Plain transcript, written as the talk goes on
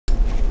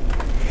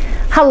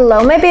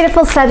Hello my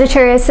beautiful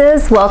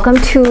Sagittariuses, welcome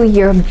to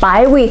your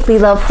bi-weekly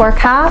love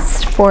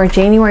forecast for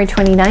January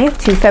 29th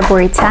to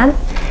February 10th.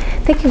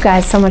 Thank you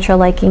guys so much for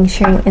liking,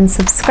 sharing, and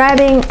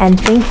subscribing, and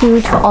thank you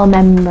to all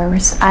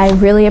members. I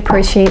really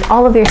appreciate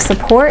all of your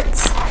support.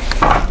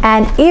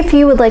 And if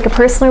you would like a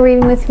personal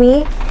reading with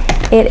me,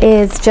 it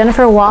is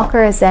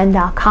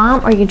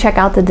jenniferwalkerzen.com, or you can check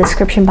out the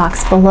description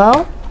box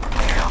below.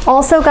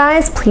 Also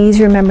guys, please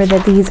remember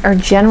that these are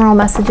general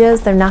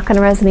messages. They're not going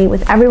to resonate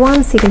with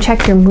everyone, so you can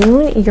check your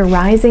moon, your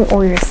rising,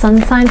 or your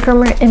sun sign for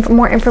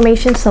more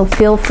information, so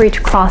feel free to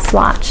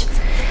cross-watch.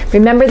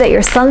 Remember that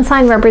your sun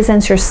sign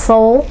represents your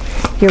soul,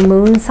 your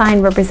moon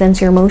sign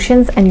represents your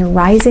emotions, and your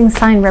rising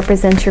sign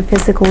represents your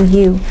physical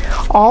you.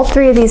 All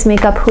three of these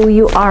make up who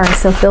you are,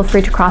 so feel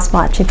free to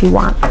cross-watch if you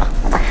want.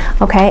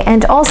 Okay,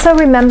 and also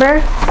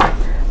remember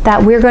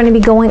that we're going to be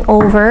going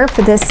over,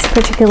 for this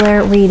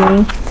particular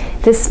reading,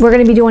 we're going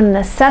to be doing an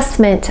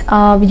assessment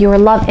of your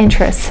love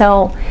interest.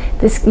 So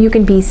this, you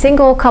can be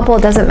single, couple,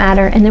 it doesn't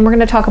matter. And then we're going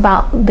to talk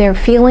about their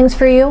feelings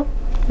for you,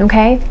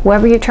 okay,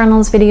 whoever you turn on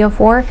this video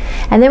for.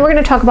 And then we're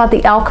going to talk about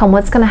the outcome,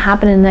 what's going to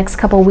happen in the next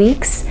couple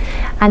weeks.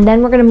 And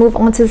then we're going to move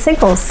on to the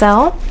singles.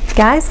 So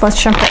guys,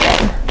 let's jump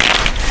right in.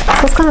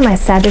 So let's go to my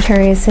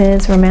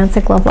Sagittarius's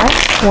romantic love life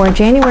for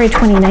January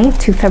 29th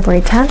to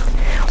February 10th.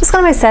 Let's go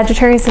to my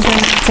Sagittarius's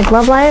romantic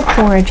love life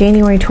for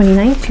January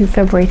 29th to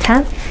February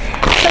 10th.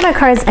 Show me the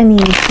cards I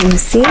need to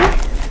see.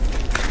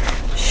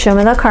 Show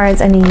me the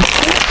cards I need to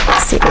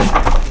see.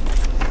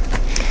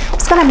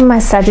 What's going to happen in my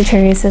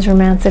Sagittarius's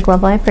romantic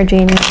love life for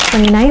January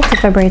 29th to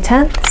February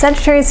 10th?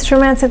 Sagittarius's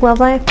romantic love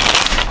life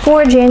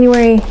for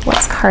January,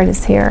 what card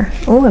is here?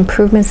 Oh,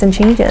 improvements and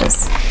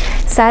changes.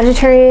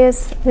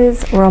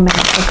 Sagittarius's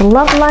romantic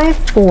love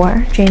life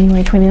for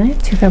January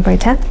 29th to February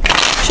 10th.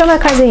 Show me the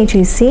cards I need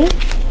to see.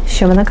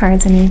 Show me the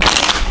cards I need to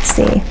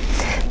see.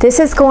 This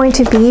is going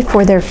to be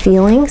for their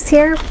feelings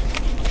here.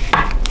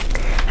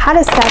 How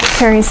does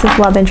Sagittarius's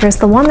love interest,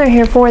 the one they're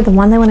here for, the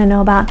one they want to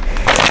know about,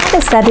 how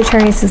does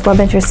Sagittarius's love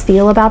interest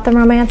feel about them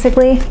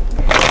romantically?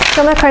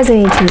 Show me the cards I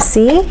need to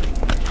see.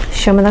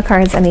 Show me the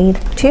cards I need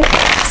to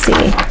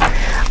see.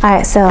 All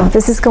right, so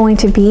this is going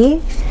to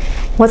be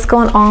what's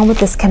going on with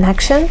this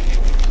connection.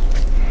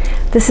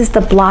 This is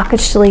the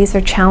blockage, delays,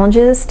 or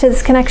challenges to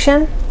this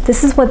connection.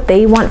 This is what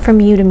they want from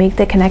you to make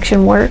the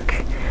connection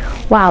work.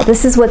 Wow,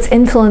 this is what's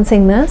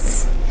influencing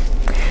this.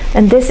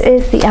 And this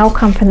is the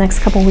outcome for the next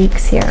couple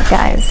weeks here,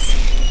 guys.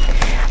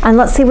 And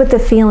let's see what the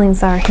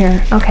feelings are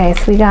here. Okay,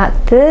 so we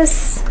got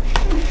this,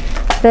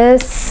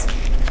 this,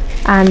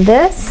 and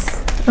this.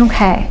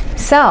 Okay,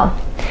 so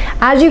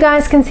as you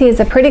guys can see, it's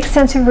a pretty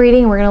extensive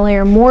reading. We're going to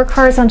layer more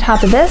cards on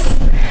top of this.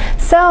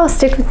 So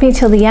stick with me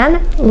till the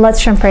end.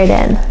 Let's jump right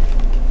in.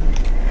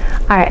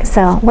 All right,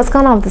 so what's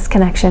going on with this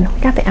connection?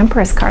 We got the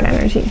Empress card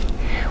energy,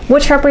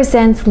 which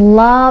represents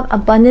love,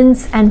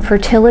 abundance, and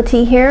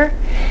fertility here.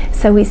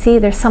 So we see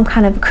there's some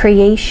kind of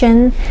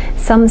creation,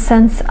 some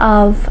sense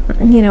of,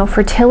 you know,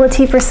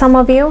 fertility for some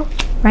of you,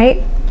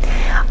 right?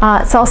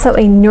 It's also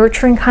a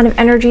nurturing kind of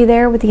energy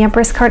there with the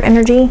Empress card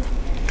energy.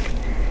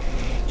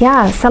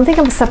 Yeah, something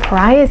of a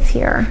surprise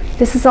here.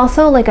 This is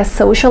also like a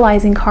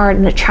socializing card,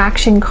 an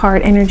attraction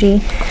card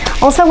energy.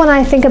 Also, when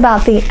I think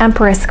about the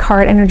Empress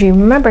card energy,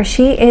 remember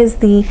she is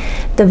the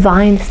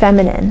divine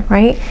feminine,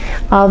 right,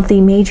 of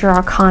the major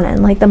arcana,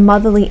 like the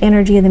motherly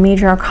energy of the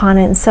major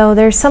arcana. And so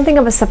there's something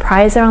of a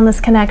surprise around this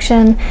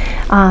connection,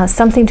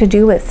 something to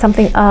do with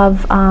something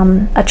of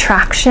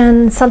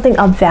attraction, something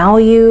of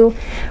value,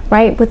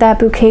 right, with that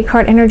bouquet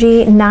card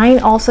energy. 9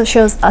 also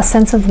shows a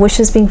sense of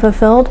wishes being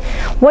fulfilled.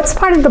 What's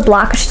part of the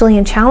blockage, delay,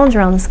 and challenge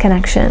around this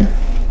connection?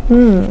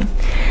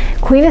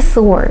 Queen of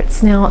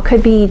Swords. Now it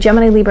could be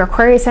Gemini, Libra,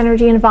 Aquarius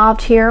energy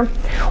involved here,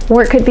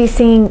 or it could be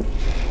seeing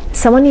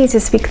someone needs to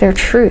speak their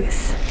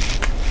truth.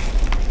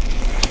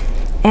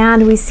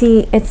 And we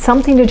see it's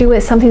something to do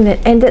with something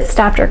that ended,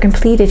 stopped, or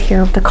completed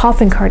here with the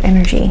Coffin card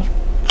energy.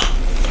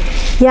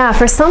 Yeah,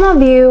 for some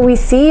of you, we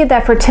see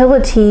that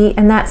fertility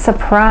and that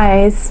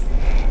surprise.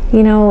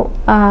 You know,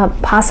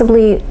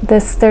 possibly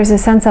there's a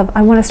sense of,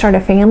 I want to start a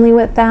family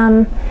with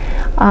them,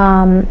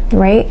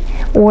 right?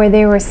 Or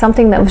there was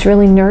something that was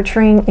really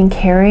nurturing and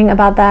caring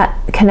about that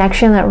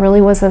connection that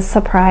really was a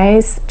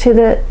surprise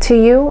to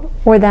you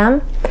or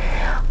them.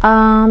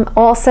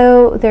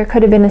 Also, there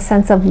could have been a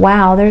sense of,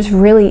 wow, there's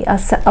really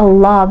a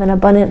love and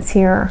abundance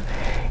here.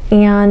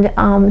 And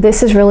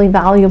this is really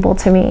valuable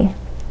to me.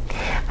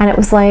 And it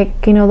was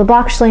like, you know, the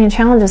blockage, delay, and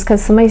challenges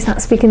because somebody's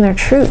not speaking their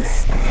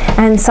truth.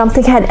 And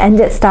something had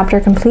ended, stopped, or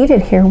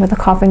completed here with the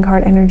Coffin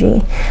card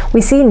energy. We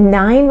see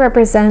 9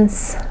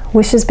 represents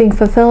wishes being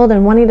fulfilled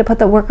and wanting to put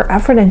the work or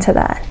effort into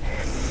that.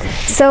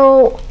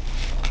 So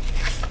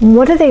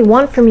what do they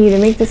want from you to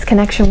make this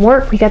connection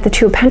work? We got the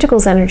Two of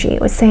Pentacles energy.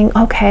 It was saying,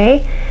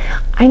 okay,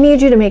 I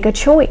need you to make a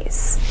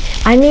choice.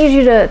 I need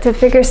you to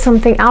figure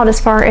something out as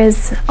far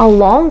as a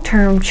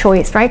long-term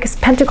choice, right? Because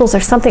Pentacles are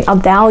something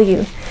of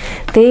value.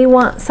 They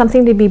want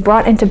something to be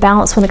brought into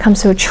balance when it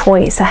comes to a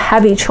choice, a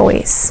heavy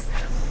choice.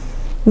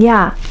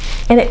 Yeah,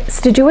 and it's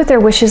to do with their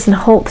wishes and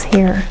hopes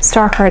here,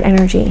 Star card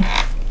energy.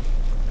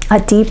 a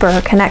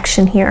deeper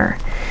connection here,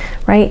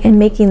 right? And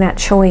making that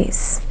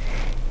choice.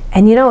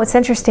 And you know what's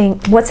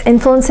interesting? What's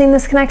influencing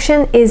this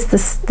connection is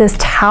this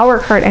Tower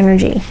card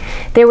energy.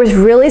 There was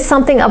really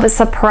something of a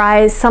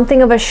surprise,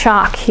 something of a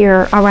shock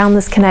here around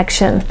this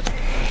connection.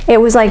 It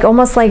was like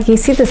almost like you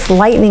see this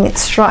lightning it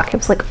struck. It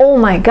was like, oh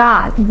my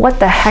God, what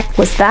the heck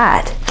was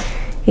that?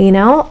 You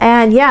know?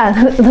 And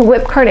yeah, the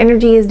Whip card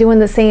energy is doing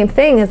the same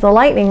thing as the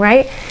lightning,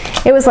 right?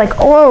 It was like,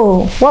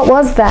 oh, what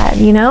was that?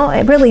 You know,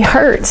 it really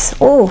hurts.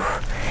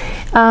 Oh.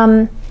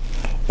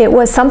 It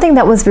was something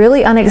that was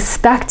really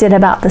unexpected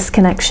about this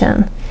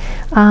connection,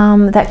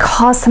 that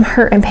caused some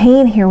hurt and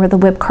pain here with the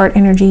Whip card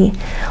energy.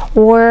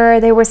 Or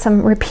there was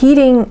some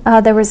repeating,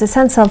 there was a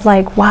sense of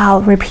like, wow,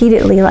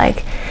 repeatedly,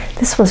 like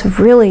this was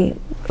really,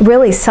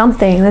 really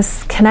something.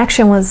 This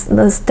connection was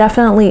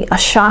definitely a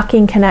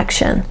shocking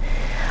connection.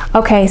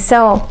 Okay,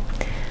 so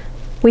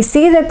we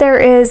see that there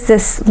is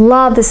this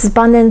love, this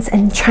abundance,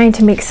 and trying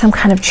to make some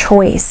kind of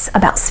choice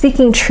about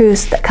speaking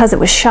truth because it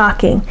was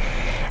shocking.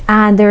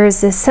 And there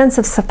is this sense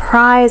of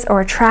surprise or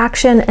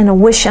attraction and a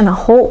wish and a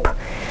hope,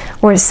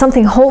 or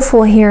something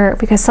hopeful here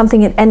because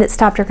something had ended,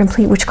 stopped, or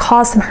complete, which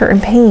caused some hurt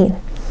and pain.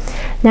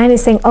 Now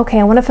he's saying, okay,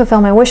 I want to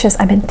fulfill my wishes.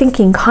 I've been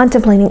thinking,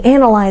 contemplating,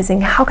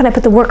 analyzing. How can I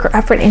put the work or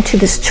effort into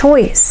this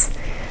choice?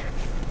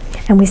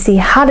 And we see,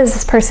 how does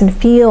this person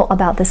feel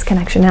about this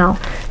connection now?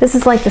 This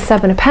is like the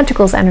Seven of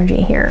Pentacles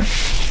energy here.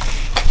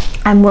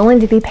 I'm willing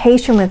to be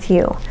patient with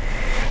you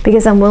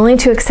because I'm willing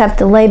to accept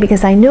delay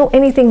because I know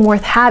anything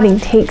worth having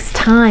takes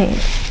time.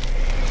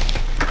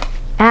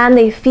 And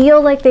they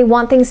feel like they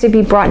want things to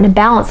be brought into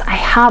balance. I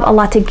have a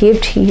lot to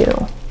give to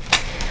you.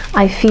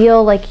 I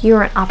feel like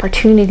you're an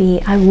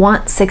opportunity. I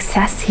want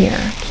success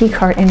here. Key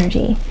card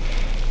energy.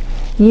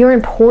 You're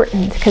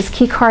important because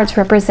key cards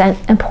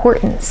represent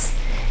importance.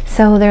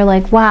 So they're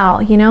like, wow,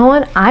 you know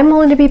what? I'm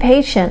willing to be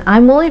patient.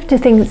 I'm willing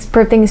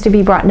for things to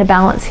be brought into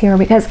balance here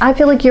because I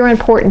feel like you're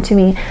important to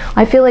me.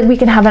 I feel like we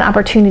can have an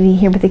opportunity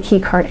here with the key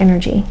card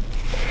energy.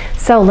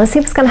 So let's see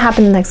what's going to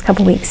happen in the next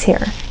couple weeks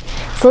here.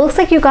 So it looks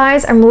like you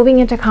guys are moving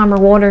into calmer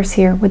waters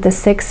here with the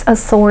Six of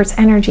Swords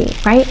energy,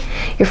 right?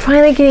 You're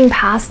finally getting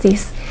past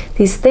these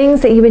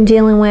things that you've been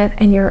dealing with,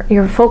 and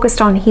you're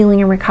focused on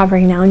healing and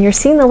recovery now, and you're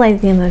seeing the light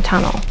at the end of the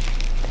tunnel.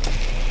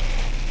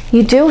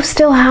 You do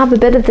still have a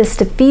bit of this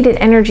defeated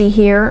energy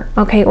here,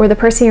 okay, or the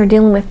person you're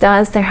dealing with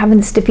does. They're having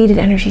this defeated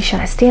energy. Should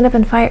I stand up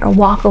and fight or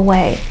walk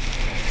away?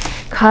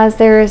 Because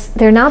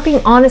they're not being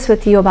honest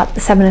with you about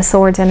the Seven of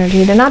Swords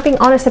energy. They're not being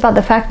honest about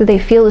the fact that they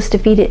feel this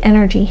defeated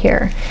energy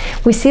here.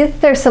 We see that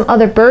there's some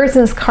other birds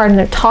in this card and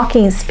they're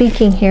talking and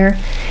speaking here.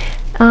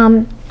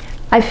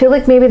 I feel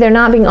like maybe they're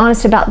not being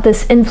honest about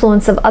this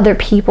influence of other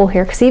people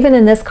here, because even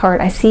in this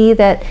card I see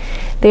that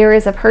there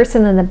is a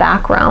person in the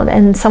background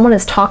and someone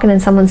is talking in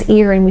someone's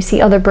ear, and we see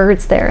other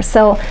birds there.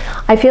 So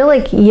I feel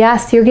like,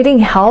 yes, you're getting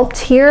helped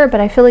here, but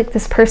I feel like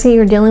this person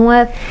you're dealing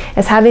with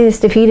is having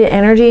this defeated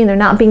energy and they're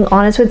not being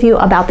honest with you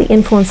about the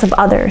influence of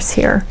others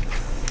here.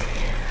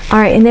 All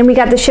right, and then we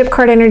got the Ship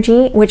card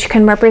energy, which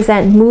can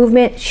represent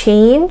movement,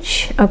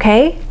 change,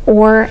 okay,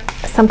 or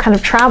some kind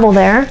of travel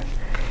there,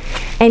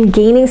 and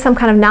gaining some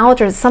kind of knowledge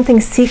or something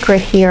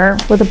secret here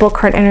with the Book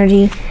card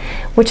energy,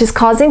 which is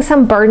causing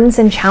some burdens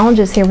and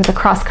challenges here with the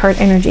Cross card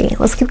energy.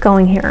 Let's keep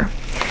going here.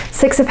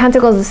 Six of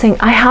Pentacles is saying,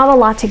 I have a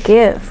lot to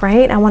give,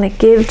 right? I want to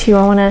give to you.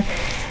 I want to,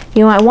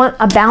 you know, I want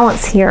a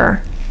balance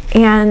here.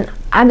 And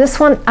I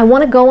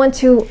want to go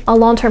into a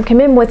long-term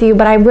commitment with you,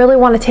 but I really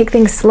want to take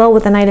things slow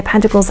with the Knight of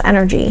Pentacles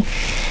energy,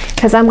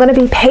 because I'm going to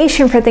be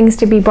patient for things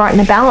to be brought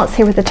into balance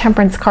here with the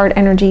Temperance card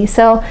energy.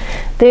 So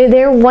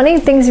they're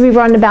wanting things to be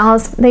brought into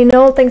balance. They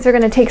know things are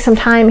going to take some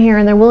time here,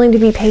 and they're willing to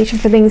be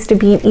patient for things to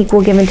be an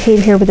equal give and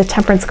take here with the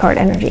Temperance card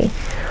energy.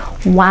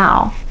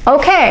 Wow.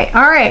 Okay.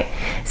 All right.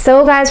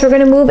 So guys, we're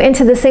going to move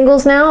into the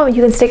singles now.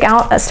 You can stick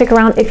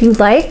around if you'd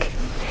like.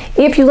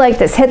 If you like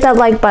this, hit that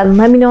like button.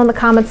 Let me know in the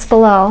comments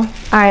below. All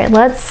right,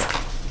 let's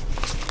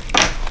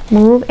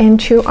move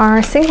into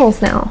our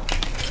singles now.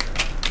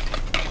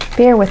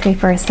 Bear with me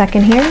for a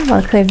second here.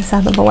 I'll clear this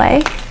out of the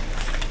way.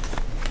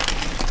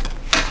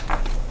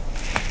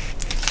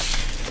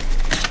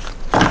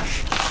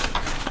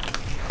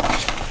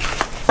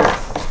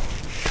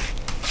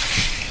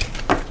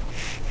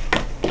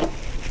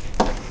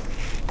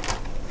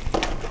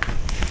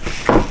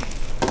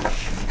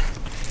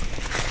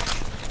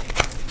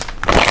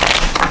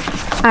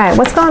 All right,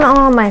 what's going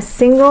on my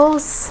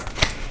singles?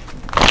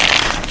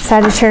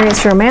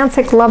 Sagittarius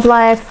romantic love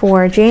life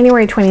for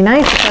January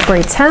 29th to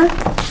February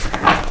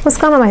 10th. What's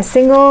going on my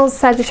singles?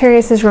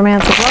 Sagittarius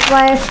romantic love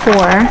life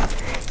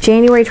for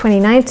January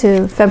 29th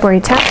to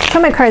February 10th.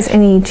 Show me cards I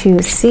need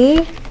to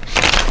see.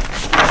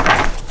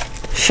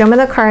 Show me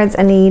the cards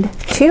I need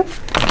to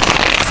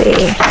see.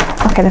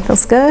 Okay, that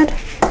feels good.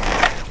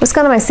 What's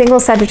going on my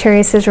single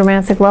Sagittarius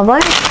romantic love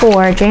life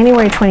for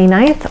January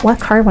 29th? What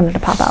card wanted to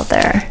pop out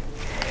there?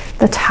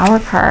 The Tower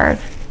card.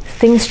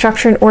 Things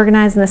structured and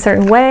organized in a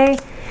certain way.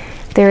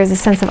 There is a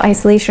sense of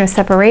isolation or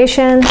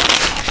separation.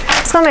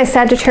 What's going on my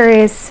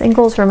Sagittarius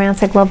singles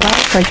romantic love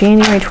life for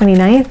January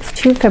 29th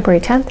to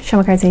February 10th? Show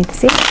me cards I need to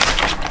see.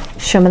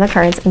 Show me the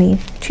cards I need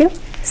to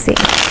see.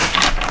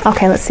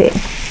 Okay, let's see.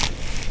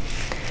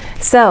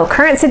 So,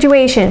 current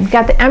situation,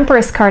 got the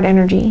Empress card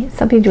energy.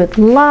 Something to do with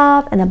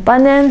love and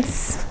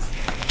abundance.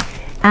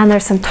 And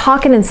there's some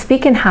talking and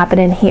speaking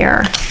happening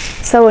here.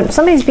 So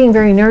somebody's being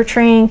very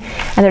nurturing,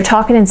 and they're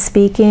talking and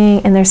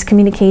speaking, and there's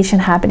communication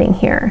happening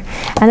here.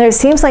 And there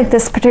seems like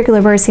this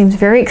particular bird seems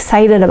very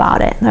excited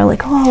about it. And they're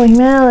like, oh,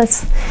 man,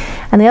 let's...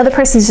 And the other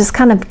person's just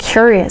kind of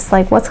curious,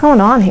 like, what's going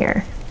on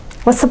here?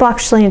 What's the Block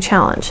Bajillion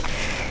challenge?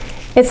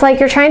 It's like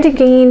you're trying to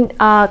gain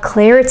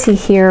clarity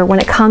here when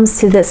it comes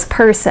to this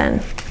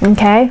person,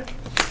 okay?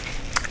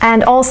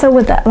 And also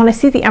with the, when I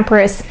see the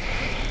Empress,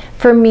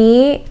 for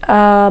me,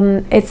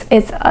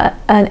 it's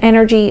an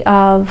energy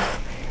of,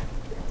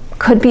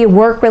 could be a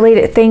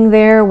work-related thing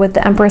there with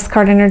the Empress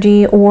card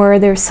energy, or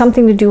there's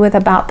something to do with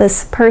about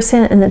this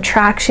person and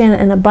attraction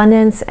and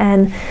abundance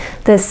and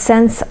this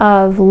sense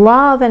of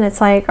love. And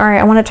it's like, all right,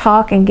 I want to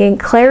talk and gain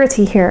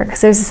clarity here, because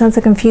there's a sense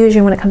of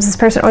confusion when it comes to this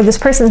person, or this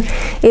person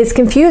is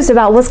confused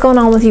about what's going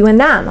on with you and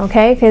them,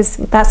 okay? Because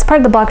that's part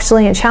of the Block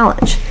Bajillion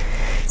challenge.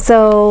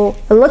 So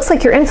it looks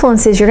like your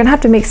influence is you're going to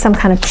have to make some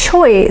kind of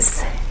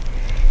choice.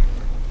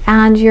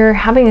 And you're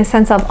having a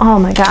sense of, oh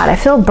my God, I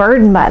feel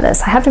burdened by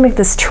this. I have to make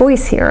this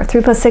choice here.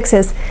 3 plus 6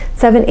 is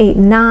 7, 8,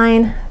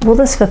 9. Will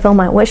this fulfill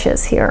my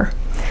wishes here?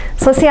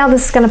 So let's see how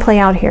this is going to play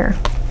out here.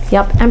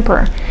 Yep,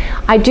 Emperor.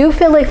 I do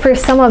feel like for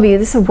some of you,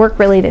 this is a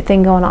work-related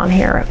thing going on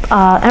here.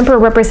 Emperor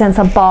represents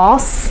a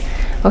boss.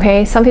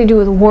 Okay, something to do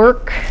with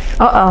work.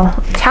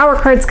 Uh-oh, Tower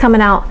card's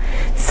coming out.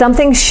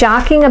 Something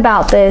shocking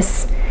about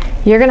this.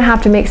 You're going to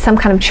have to make some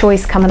kind of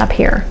choice coming up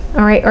here.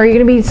 All right, or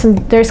you're going to be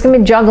there's going to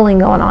be juggling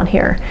going on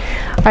here.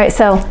 All right,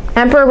 so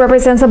Emperor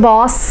represents a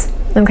boss.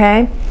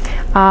 Okay,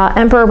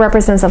 Emperor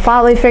represents a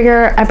fatherly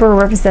figure. Emperor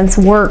represents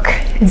work.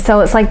 And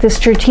so it's like this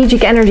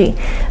strategic energy,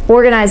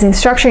 organizing,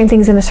 structuring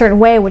things in a certain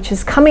way, which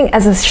is coming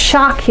as a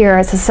shock here,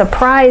 as a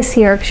surprise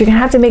here, because you're going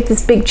to have to make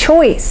this big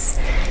choice.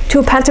 2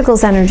 of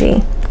Pentacles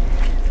energy.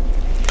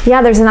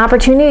 Yeah, there's an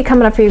opportunity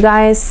coming up for you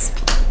guys.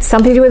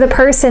 Something to do with a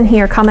person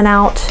here coming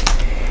out.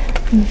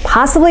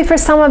 Possibly for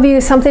some of you,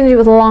 something to do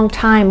with a long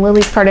time,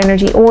 Lily's card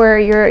energy, or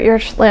you're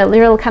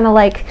kind of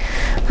like,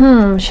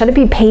 should I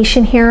be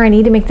patient here? I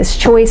need to make this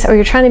choice, or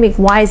you're trying to make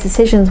wise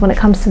decisions when it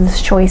comes to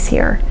this choice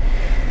here.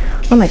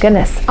 Oh my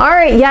goodness. All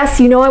right,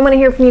 yes, you know I want to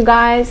hear from you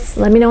guys.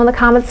 Let me know in the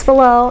comments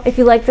below. If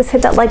you like this,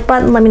 hit that like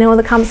button. Let me know in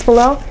the comments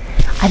below.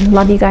 I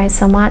love you guys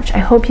so much. I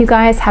hope you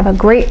guys have a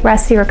great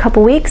rest of your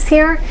couple weeks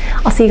here.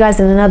 I'll see you guys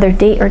in another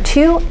date or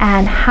 2,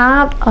 and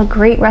have a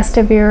great rest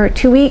of your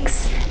 2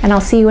 weeks. And I'll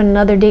see you in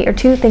another date or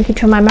 2. Thank you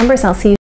to my members. I'll see you